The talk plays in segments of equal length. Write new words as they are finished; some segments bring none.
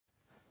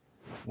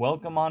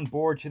Welcome on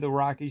board to the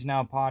Rockies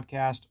Now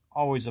podcast.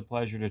 Always a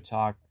pleasure to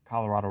talk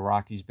Colorado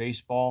Rockies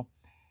baseball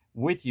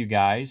with you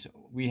guys.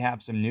 We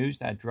have some news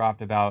that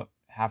dropped about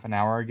half an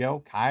hour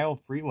ago. Kyle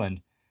Freeland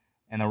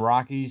and the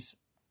Rockies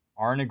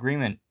are in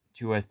agreement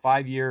to a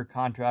 5-year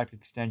contract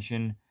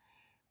extension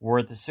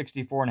worth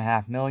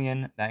 $64.5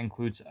 million. That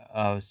includes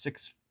a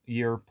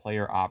 6-year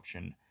player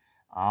option.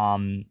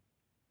 So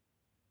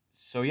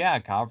yeah,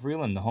 Kyle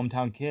Freeland, the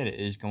hometown kid,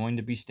 is going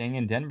to be staying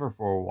in Denver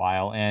for a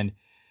while, and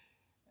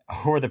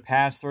over the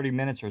past 30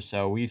 minutes or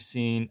so, we've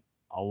seen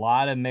a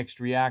lot of mixed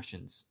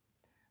reactions.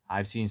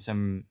 I've seen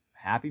some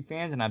happy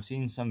fans, and I've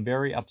seen some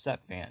very upset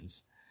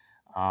fans.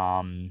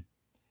 And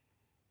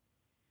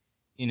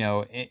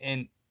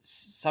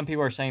some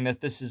people are saying that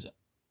this is,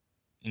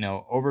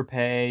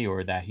 overpay,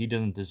 or that he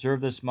doesn't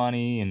deserve this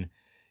money, and,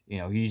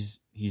 he's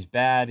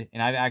bad.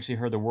 And I've actually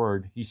heard the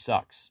word, he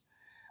sucks.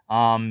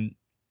 And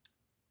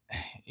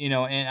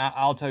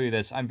I'll tell you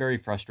this, I'm very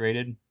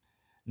frustrated.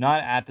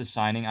 Not at the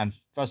signing. I'm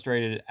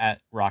frustrated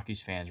at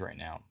Rockies fans right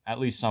now. At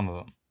least some of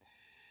them.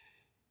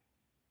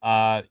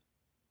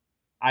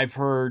 I've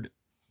heard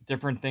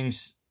different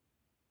things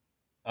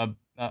of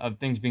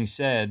things being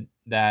said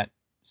that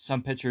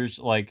some pitchers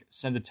like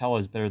Senzatella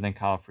is better than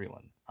Kyle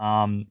Freeland.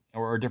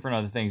 Or different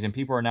other things. And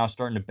people are now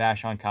starting to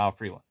bash on Kyle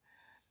Freeland.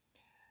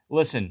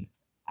 Listen,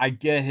 I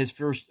get his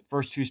first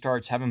 2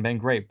 starts haven't been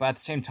great. But at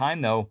the same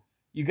time, though,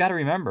 you got to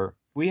remember,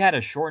 we had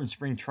a shortened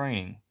spring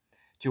training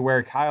to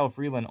where Kyle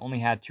Freeland only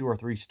had 2 or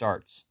 3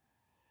 starts.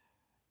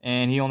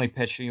 And he only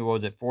pitched,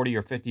 40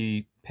 or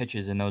 50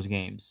 pitches in those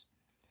games.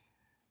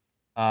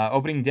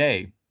 Opening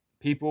day,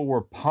 people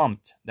were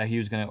pumped that he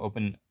was going to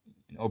open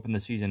the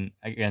season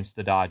against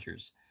the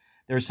Dodgers.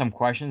 There's some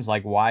questions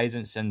like why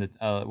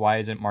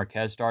isn't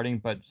Marquez starting?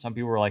 But some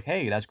people were like,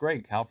 hey, that's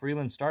great, Kyle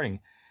Freeland's starting.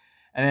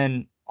 And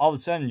then all of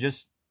a sudden,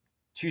 just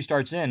 2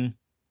 starts in,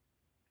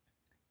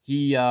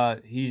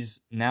 he's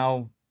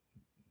now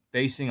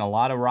facing a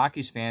lot of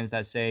Rockies fans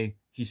that say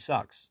he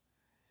sucks.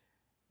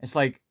 It's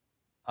like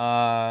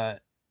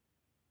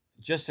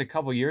just a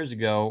couple years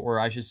ago, or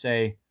I should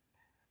say,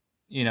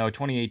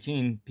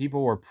 2018,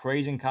 people were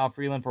praising Kyle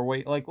Freeland for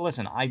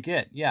listen, I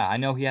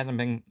know he hasn't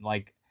been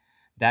like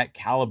that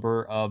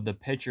caliber of the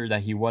pitcher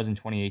that he was in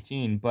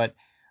 2018, but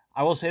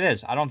I will say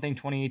this, I don't think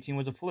 2018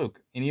 was a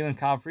fluke. And even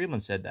Kyle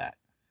Freeland said that.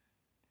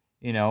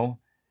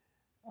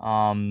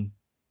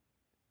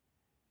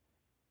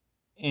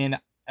 And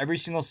every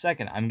single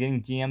second, I'm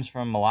getting DMs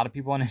from a lot of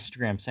people on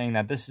Instagram saying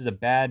that this is a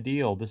bad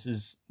deal. This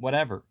is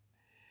whatever.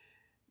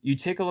 You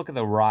take a look at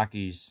the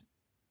Rockies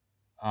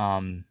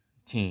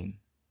team,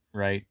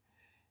 right?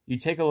 You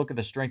take a look at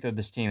the strength of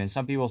this team, and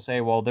some people say,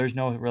 well, there's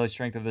no really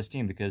strength of this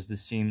team because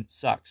this team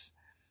sucks.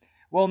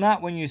 Well,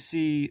 not when you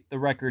see the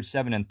record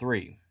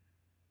 7-3,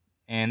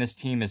 and this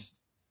team is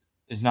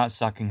not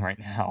sucking right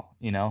now.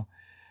 The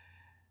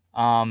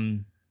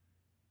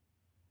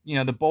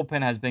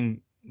bullpen has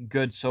been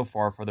good so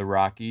far for the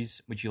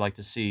Rockies, which you like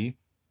to see.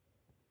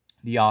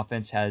 The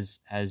offense has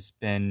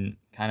been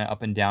kind of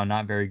up and down,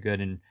 not very good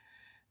in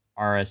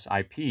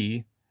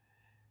RSIP,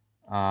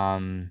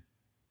 or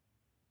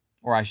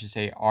I should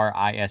say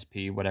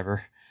RISP,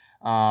 whatever.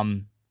 But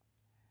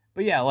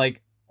yeah,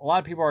 like a lot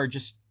of people are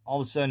just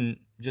all of a sudden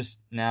just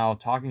now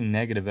talking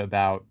negative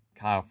about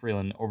Kyle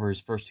Freeland over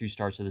his first 2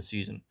 starts of the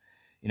season.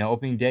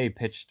 Opening day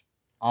pitched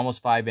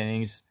almost 5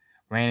 innings,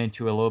 ran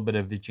into a little bit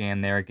of the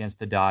jam there against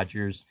the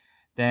Dodgers.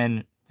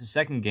 Then the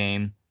second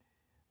game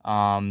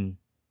went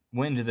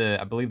into the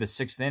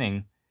 6th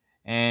inning,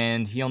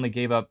 and he only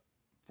gave up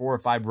 4 or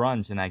 5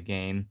 runs in that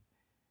game,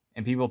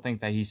 and people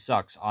think that he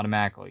sucks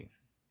automatically.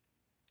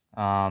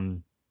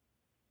 And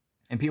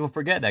people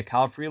forget that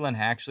Kyle Freeland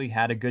actually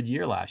had a good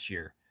year last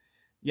year.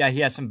 Yeah,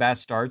 he had some bad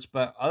starts,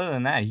 but other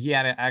than that, he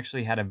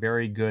actually had a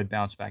very good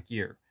bounce-back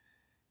year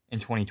in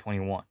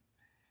 2021.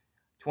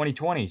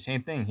 2020,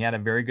 same thing. He had a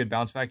very good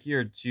bounce-back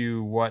year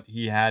to what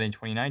he had in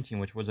 2019,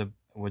 which was a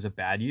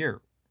bad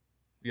year.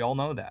 We all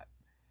know that.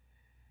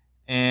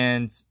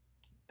 And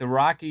the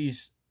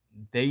Rockies,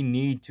 they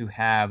need to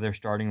have their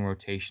starting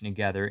rotation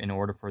together in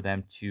order for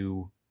them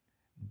to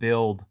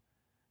build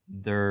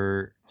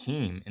their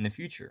team in the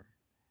future.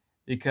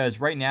 Because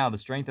right now, the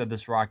strength of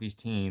this Rockies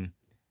team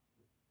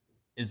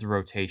is the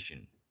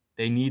rotation.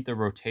 They need the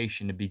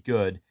rotation to be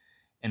good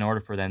in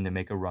order for them to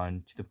make a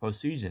run to the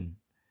postseason.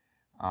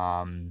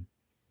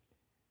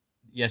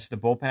 Yes, the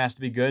bullpen has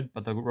to be good,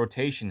 but the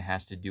rotation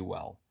has to do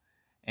well.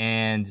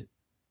 And,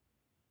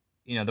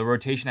 the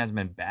rotation hasn't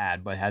been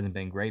bad, but it hasn't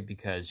been great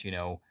because,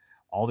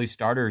 all these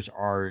starters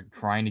are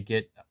trying to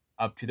get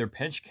up to their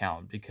pitch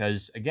count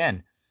because,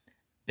 again,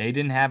 they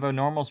didn't have a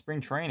normal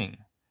spring training.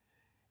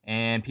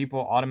 And people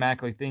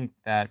automatically think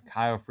that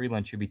Kyle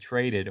Freeland should be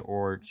traded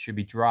or should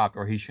be dropped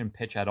or he shouldn't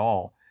pitch at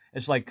all.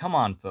 It's like, come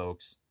on,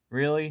 folks.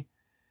 Really?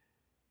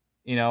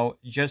 Don't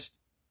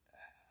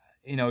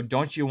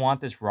you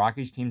want this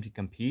Rockies team to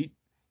compete?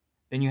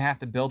 Then you have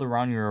to build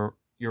around your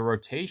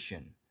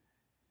rotation.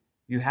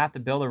 You have to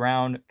build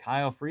around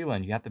Kyle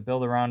Freeland. You have to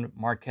build around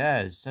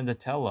Marquez,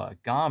 Senzatella,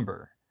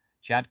 Gomber,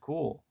 Chad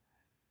Kuhl.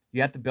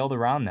 You have to build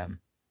around them.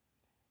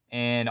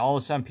 And all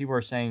of a sudden, people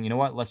are saying, you know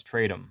what, let's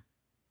trade him.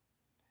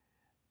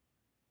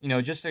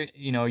 Just a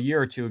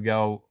year or two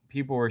ago,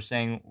 people were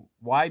saying,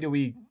 why do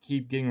we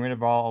keep getting rid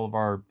of all of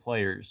our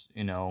players?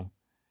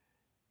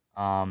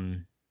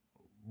 Um,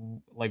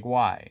 like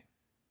why?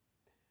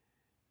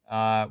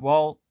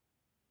 Well,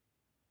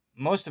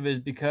 most of it is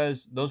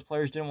because those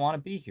players didn't want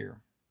to be here.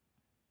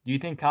 Do you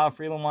think Kyle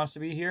Freeland wants to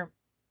be here?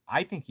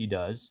 I think he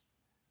does.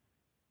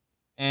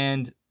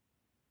 And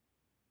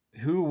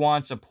who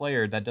wants a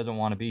player that doesn't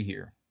want to be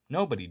here?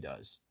 Nobody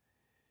does.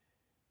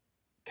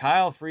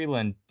 Kyle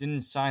Freeland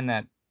didn't sign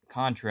that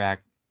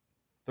contract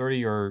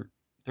 30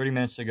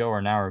 minutes ago or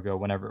an hour ago,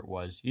 whenever it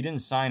was. He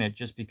didn't sign it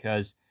just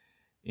because,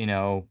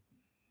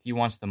 he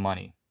wants the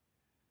money.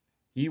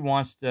 He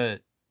wants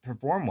to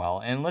perform well.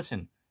 And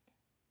listen,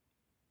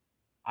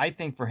 I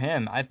think for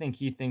him,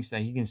 he thinks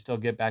that he can still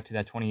get back to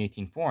that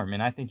 2018 form,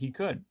 and I think he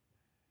could.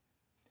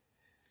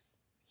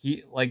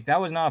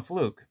 That was not a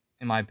fluke,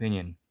 in my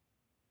opinion.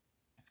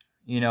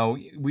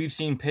 We've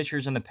seen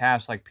pitchers in the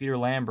past like Peter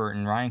Lambert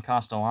and Ryan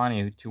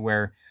Castellani to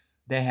where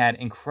they had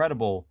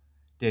incredible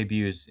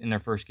debuts in their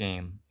first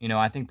game.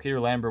 I think Peter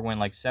Lambert went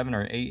like 7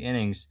 or 8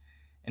 innings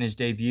in his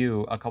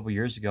debut a couple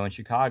years ago in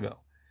Chicago.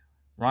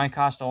 Ryan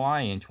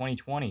Castellani in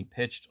 2020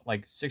 pitched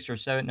like 6 or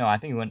 7. No, I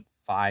think he went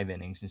 5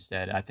 innings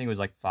instead. I think it was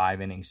like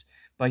 5 innings.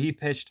 But he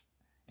pitched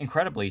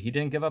incredibly. He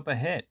didn't give up a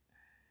hit.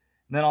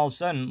 And then all of a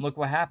sudden, look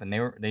what happened.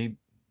 They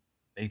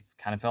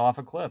kind of fell off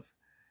a cliff.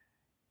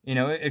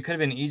 It could have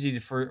been easy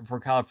for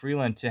Kyle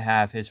Freeland to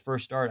have his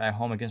first start at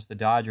home against the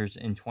Dodgers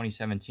in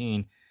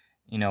 2017,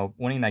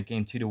 winning that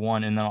game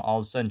 2-1, and then all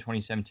of a sudden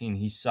 2017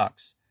 he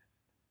sucks.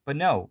 But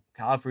no,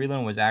 Kyle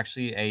Freeland was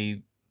actually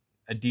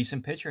a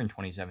decent pitcher in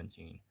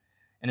 2017.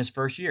 In his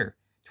first year,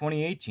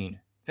 2018,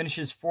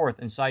 finishes 4th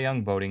in Cy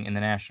Young voting in the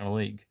National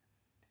League.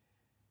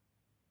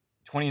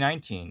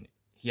 2019,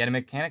 he had a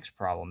mechanics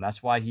problem.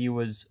 That's why he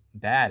was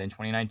bad in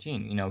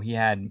 2019. He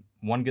had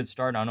one good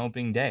start on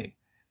opening day.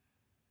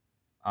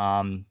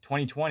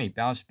 2020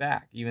 bounced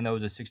back, even though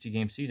it was a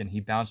 60-game season. He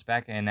bounced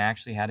back and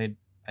actually had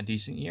a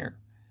decent year.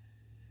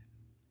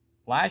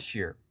 Last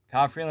year,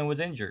 Kyle Freeland was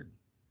injured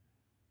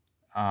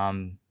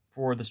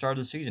for the start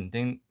of the season.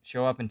 Didn't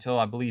show up until,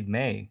 I believe,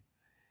 May.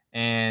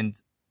 And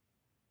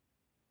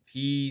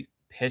he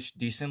pitched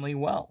decently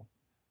well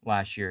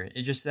last year.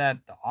 It's just that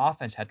the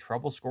offense had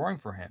trouble scoring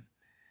for him.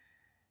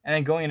 And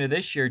then going into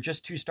this year,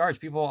 just 2 starts,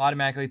 people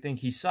automatically think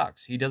he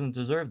sucks. He doesn't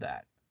deserve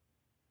that.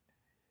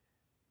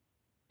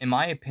 In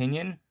my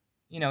opinion,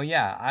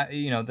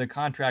 the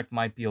contract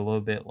might be a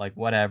little bit like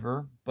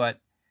whatever, but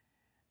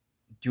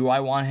do I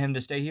want him to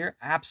stay here?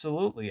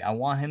 Absolutely. I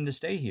want him to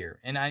stay here.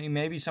 And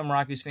maybe some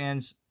Rockies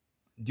fans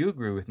do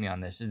agree with me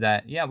on this, is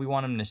that, yeah, we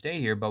want him to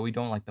stay here, but we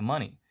don't like the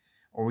money,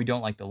 or we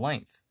don't like the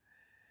length.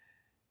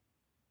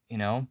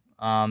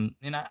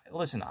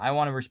 Listen, I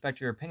want to respect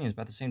your opinions,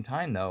 but at the same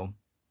time, though,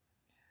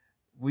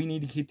 we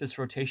need to keep this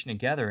rotation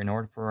together in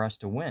order for us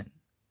to win.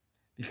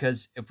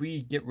 Because if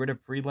we get rid of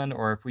Freeland,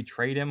 or if we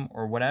trade him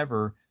or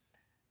whatever,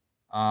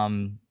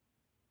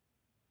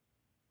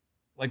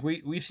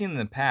 we've seen in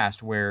the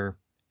past where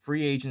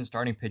free agent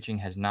starting pitching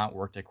has not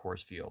worked at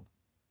Coors Field,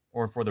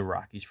 or for the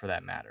Rockies for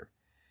that matter.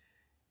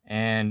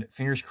 And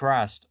fingers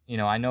crossed,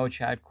 I know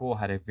Chad Kuhl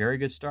had a very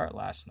good start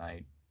last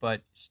night,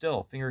 but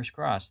still, fingers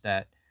crossed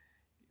that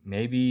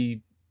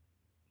maybe,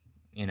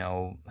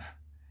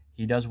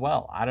 he does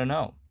well. I don't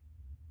know.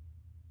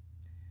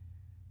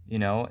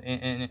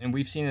 And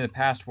we've seen in the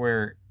past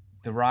where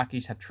the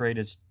Rockies have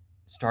traded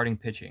starting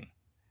pitching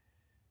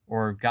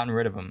or gotten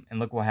rid of them, and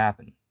look what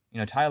happened.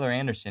 Tyler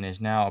Anderson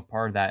is now a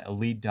part of that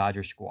elite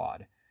Dodger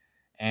squad.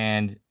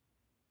 And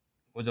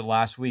was it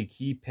last week?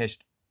 He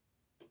pitched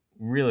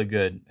really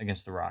good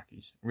against the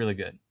Rockies. Really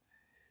good.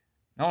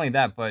 Not only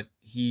that, but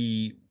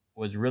he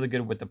was really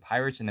good with the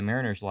Pirates and the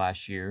Mariners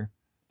last year.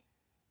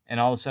 And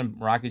all of a sudden,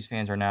 Rockies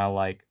fans are now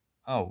like,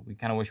 oh, we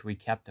kind of wish we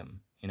kept him,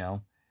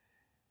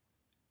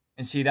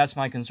 And see, that's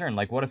my concern.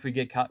 Like, what if we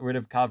get rid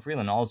of Kyle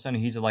Freeland? All of a sudden,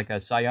 he's like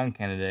a Cy Young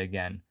candidate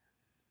again.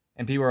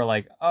 And people are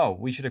like, oh,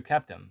 we should have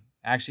kept him.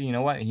 Actually, you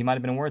know what? He might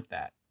have been worth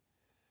that.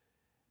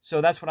 So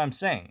that's what I'm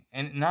saying.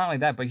 And not only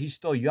that, but he's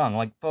still young.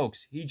 Like,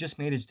 folks, he just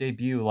made his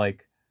debut,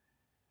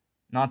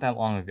 not that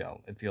long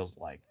ago, it feels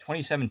like.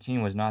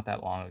 2017 was not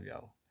that long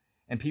ago.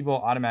 And people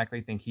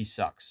automatically think he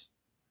sucks.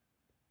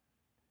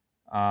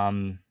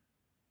 All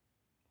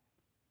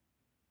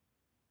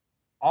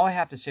I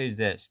have to say is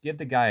this. Give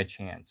the guy a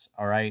chance,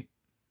 all right?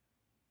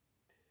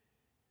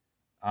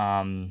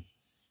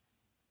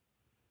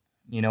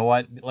 You know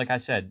what? Like I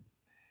said,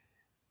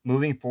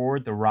 moving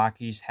forward, the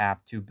Rockies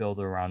have to build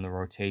around the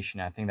rotation.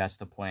 I think that's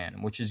the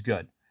plan, which is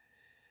good.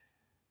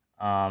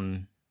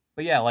 But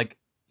yeah,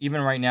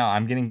 even right now,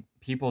 I'm getting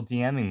people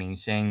DMing me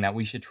saying that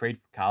we should trade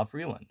for Kyle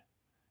Freeland.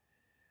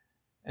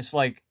 It's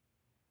like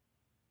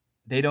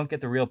they don't get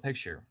the real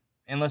picture.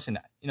 And listen,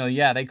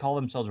 yeah, they call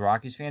themselves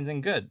Rockies fans,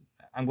 and good.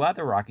 I'm glad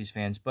they're Rockies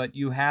fans, but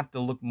you have to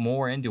look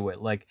more into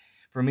it. Like,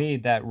 for me,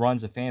 that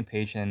runs a fan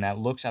page and that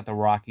looks at the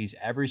Rockies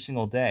every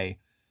single day.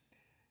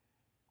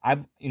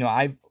 I've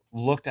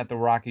looked at the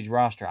Rockies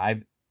roster.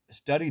 I've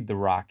studied the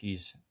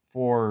Rockies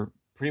for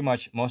pretty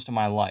much most of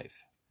my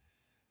life.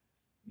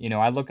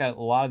 I look at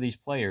a lot of these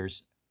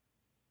players,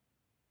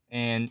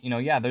 and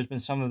yeah, there's been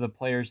some of the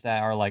players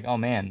that are like, oh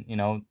man,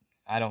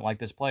 I don't like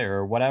this player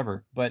or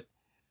whatever, but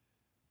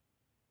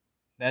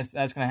that's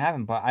going to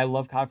happen. But I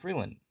love Kyle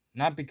Freeland,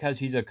 not because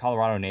he's a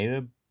Colorado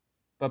native,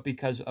 but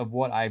because of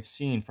what I've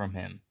seen from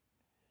him.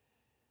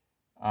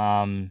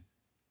 And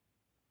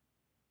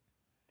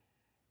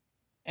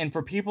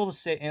for people to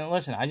say, and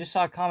listen, I just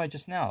saw a comment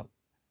just now.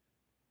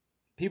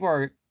 People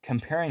are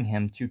comparing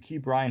him to Key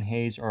Brian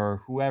Hayes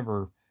or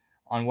whoever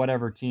on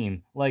whatever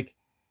team. Like,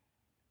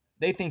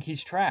 they think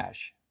he's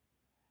trash.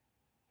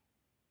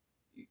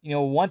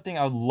 One thing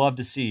I would love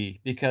to see,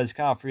 because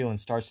Kyle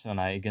Freeland starts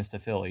tonight against the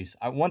Phillies,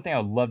 one thing I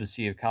would love to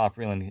see if Kyle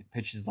Freeland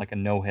pitches like a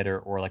no-hitter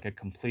or like a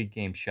complete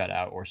game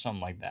shutout or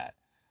something like that,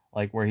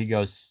 like where he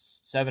goes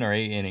 7 or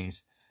 8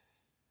 innings.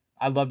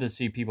 I'd love to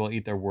see people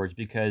eat their words,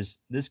 because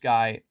this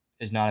guy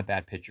is not a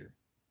bad pitcher.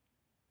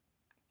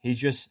 He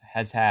just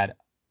has had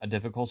a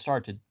difficult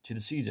start to the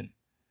season.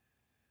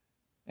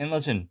 And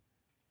listen,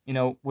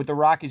 with the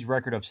Rockies'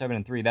 record of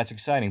 7-3, that's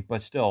exciting,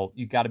 but still,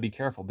 you got to be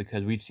careful,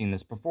 because we've seen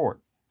this before.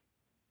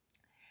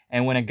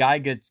 And when a guy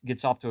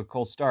gets off to a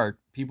cold start,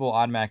 people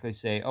automatically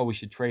say, oh, we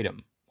should trade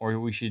him, or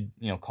we should,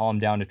 call him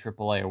down to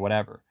AAA or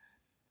whatever.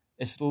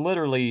 It's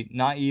literally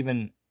not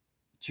even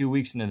 2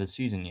 weeks into the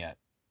season yet,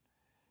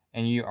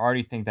 and you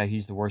already think that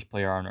he's the worst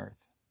player on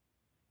earth.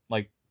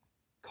 Like,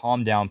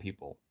 calm down,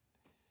 people.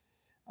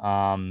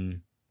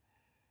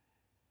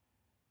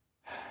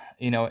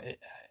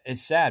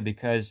 It's sad,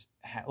 because,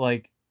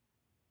 like,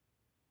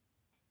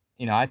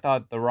 I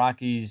thought the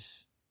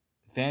Rockies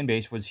fan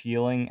base was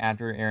healing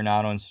after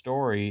Arenado and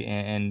Story,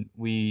 and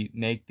we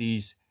make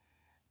these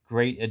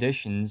great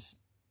additions,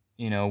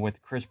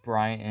 with Chris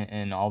Bryant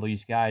and all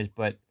these guys,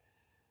 but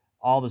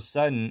all of a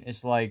sudden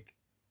it's like,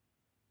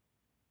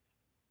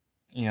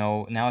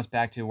 now it's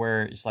back to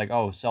where it's like,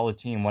 oh, sell the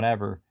team,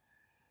 whatever.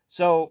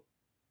 So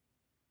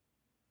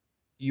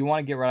you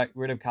want to get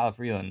rid of Kyle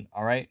Freeland,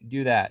 all right?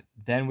 Do that.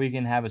 Then we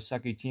can have a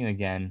sucky team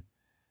again.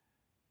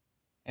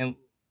 And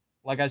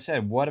like I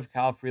said, what if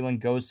Kyle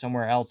Freeland goes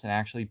somewhere else and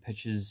actually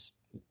pitches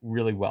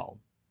really well?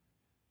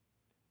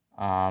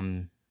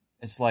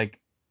 It's like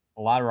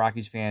a lot of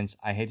Rockies fans,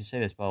 I hate to say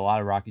this, but a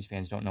lot of Rockies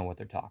fans don't know what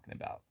they're talking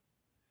about.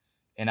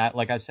 And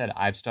like I said,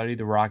 I've studied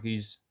the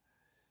Rockies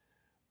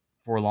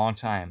for a long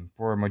time,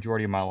 for a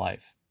majority of my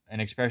life.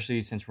 And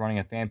especially since running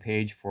a fan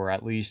page for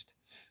at least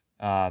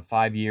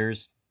 5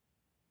 years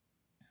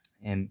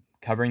and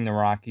covering the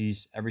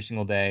Rockies every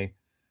single day,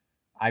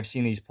 I've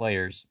seen these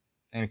players.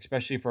 And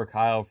especially for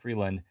Kyle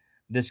Freeland,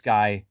 this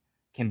guy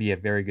can be a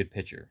very good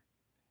pitcher.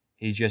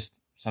 He just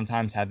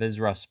sometimes has his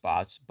rough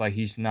spots, but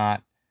he's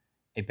not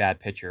a bad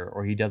pitcher,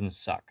 or he doesn't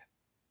suck.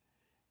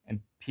 And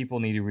people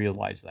need to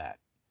realize that.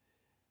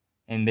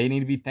 And they need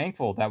to be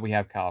thankful that we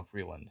have Kyle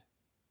Freeland.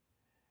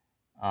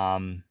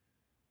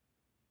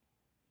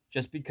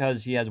 Just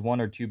because he has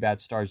 1 or 2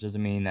 bad starts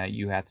doesn't mean that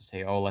you have to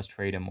say, oh, let's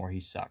trade him or he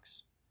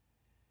sucks.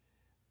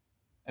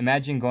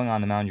 Imagine going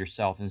on the mound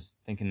yourself and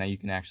thinking that you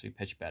can actually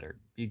pitch better,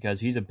 because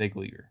he's a big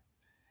leaguer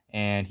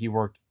and he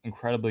worked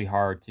incredibly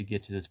hard to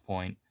get to this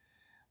point.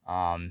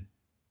 I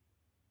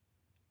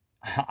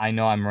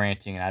know I'm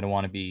ranting and I don't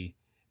want to be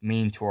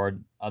mean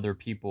toward other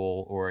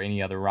people or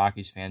any other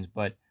Rockies fans,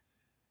 but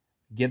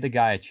give the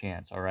guy a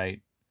chance, all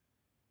right?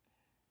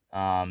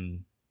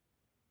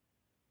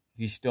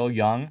 He's still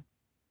young.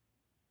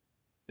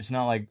 It's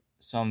not like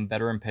some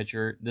veteran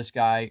pitcher. This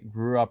guy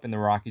grew up in the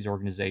Rockies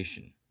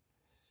organization.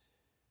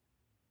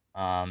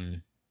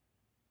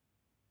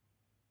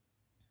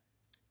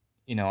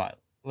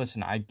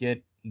 Listen, I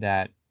get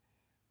that,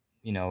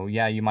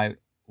 yeah, you might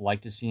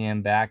like to see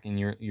him back and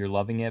you're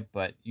loving it,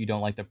 but you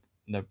don't like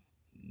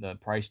the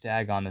price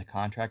tag on the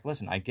contract.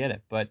 Listen, I get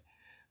it, but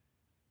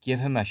give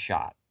him a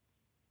shot.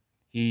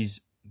 He's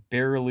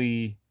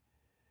barely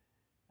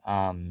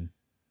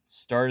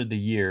started the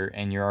year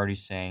and you're already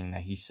saying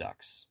that he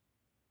sucks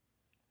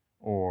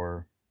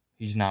or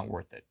he's not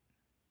worth it.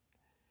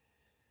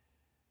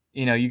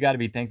 You got to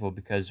be thankful,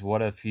 because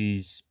what if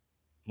he's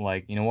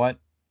like, you know what?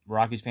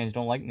 Rockies fans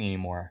don't like me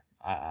anymore.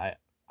 I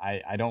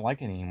don't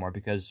like it anymore,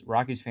 because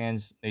Rockies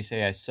fans, they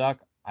say I suck.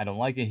 I don't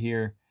like it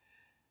here.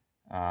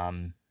 I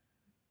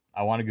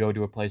want to go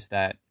to a place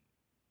that,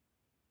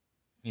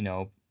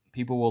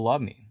 people will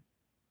love me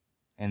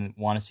and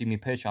want to see me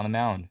pitch on the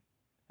mound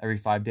every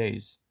 5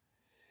 days.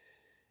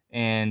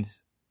 And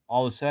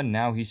all of a sudden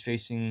now he's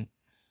facing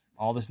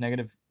all this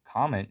negative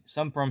comment.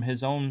 Some from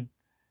his own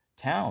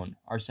town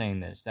are saying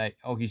this, that,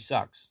 oh, he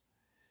sucks.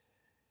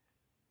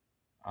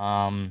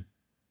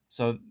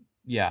 So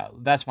yeah,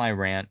 that's my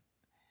rant.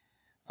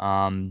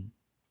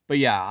 But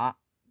yeah,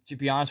 to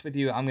be honest with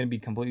you, I'm going to be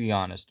completely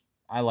honest.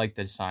 I like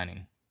this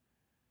signing.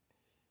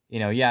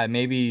 Yeah,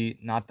 maybe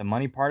not the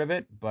money part of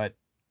it, but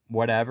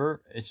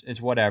whatever.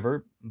 It's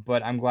whatever.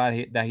 But I'm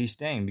glad that he's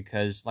staying,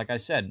 because, like I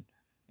said,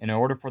 in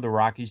order for the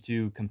Rockies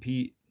to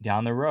compete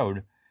down the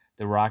road,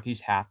 the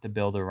Rockies have to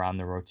build around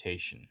the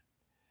rotation.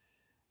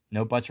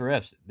 No buts or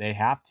ifs. They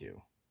have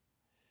to.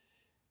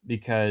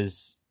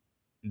 because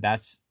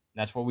that's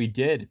what we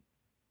did.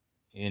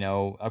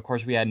 Of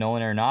course, we had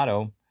Nolan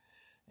Arenado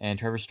and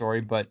Trevor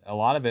Story, but a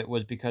lot of it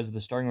was because the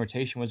starting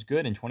rotation was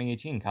good in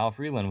 2018. Kyle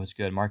Freeland was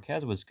good.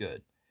 Marquez was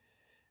good.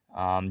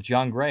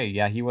 John Gray,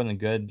 yeah, he wasn't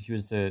good. He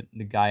was the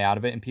guy out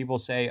of it, and people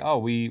say, oh,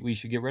 we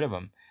should get rid of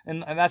him.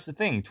 And that's the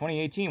thing.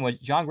 2018,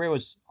 John Gray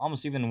was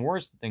almost even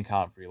worse than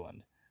Kyle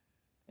Freeland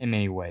in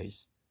many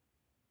ways.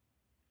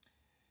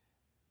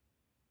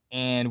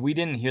 And we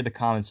didn't hear the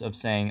comments of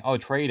saying, oh,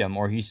 trade him,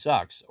 or he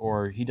sucks,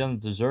 or he doesn't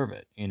deserve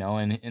it, and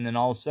then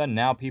all of a sudden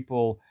now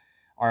people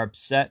are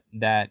upset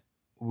that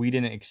we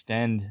didn't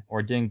extend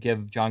or didn't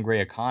give John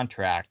Gray a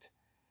contract.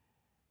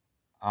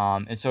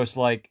 And so it's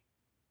like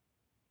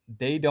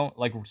they don't,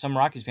 like, some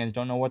Rockies fans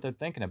don't know what they're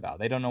thinking about.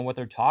 They don't know what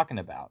they're talking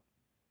about.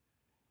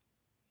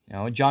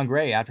 John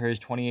Gray, after his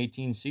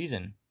 2018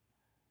 season,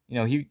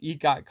 he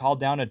got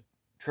called down to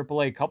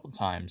AAA a couple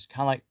times,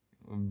 kind of like,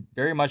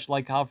 very much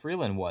like Kyle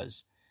Freeland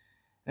was.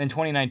 And in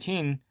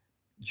 2019,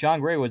 John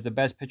Gray was the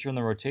best pitcher in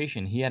the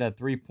rotation. He had a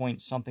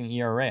 3-point-something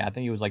ERA. I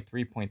think he was like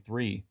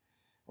 3.3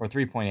 or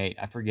 3.8.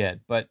 I forget.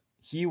 But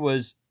he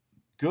was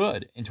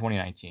good in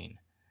 2019.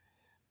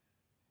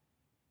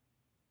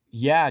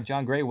 Yeah,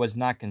 John Gray was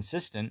not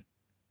consistent.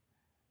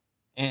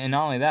 And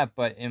not only that,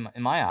 but in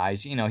my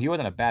eyes, he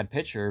wasn't a bad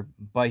pitcher,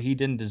 but he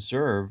didn't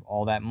deserve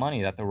all that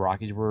money that the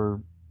Rockies were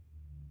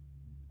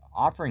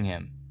offering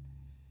him.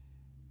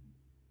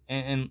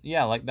 And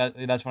yeah, like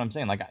that's what I'm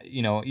saying. Like,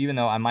 even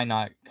though I might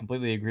not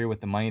completely agree with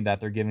the money that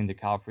they're giving to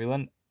Kyle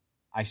Freeland,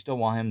 I still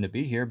want him to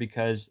be here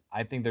because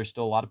I think there's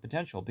still a lot of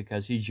potential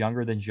because he's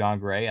younger than John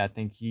Gray. I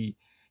think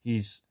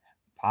he's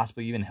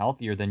possibly even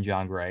healthier than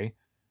John Gray.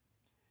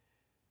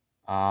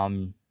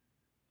 And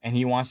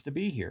he wants to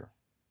be here.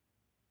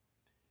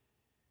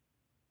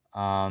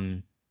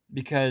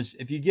 Because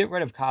if you get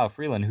rid of Kyle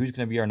Freeland, who's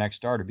going to be our next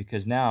starter?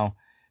 Because now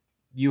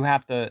you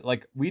have to,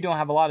 like, we don't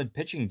have a lot of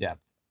pitching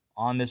depth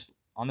on this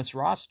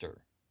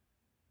roster.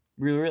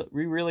 We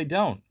really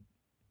don't,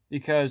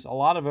 because a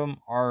lot of them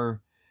are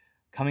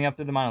coming up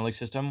through the minor league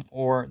system,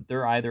 or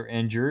they're either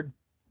injured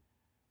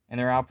and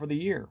they're out for the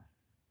year.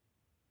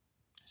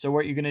 So what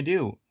are you going to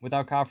do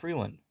without Kyle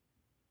Freeland?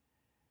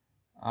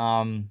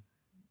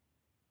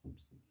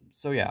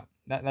 So yeah,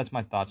 that's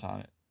my thoughts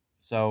on it.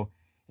 So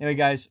anyway,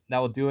 guys, that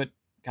will do it.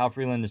 Kyle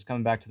Freeland is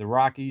coming back to the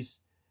Rockies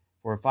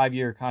for a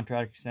 5-year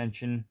contract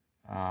extension.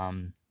 Let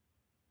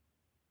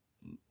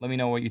me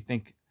know what you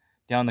think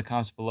down in the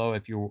comments below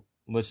if you're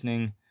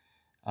listening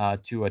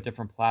to a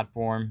different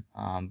platform.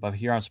 But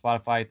here on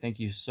Spotify, thank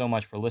you so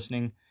much for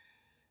listening.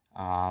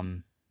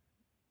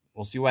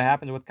 We'll see what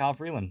happens with Kyle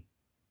Freeland.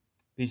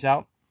 Peace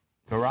out.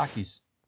 Go Rockies.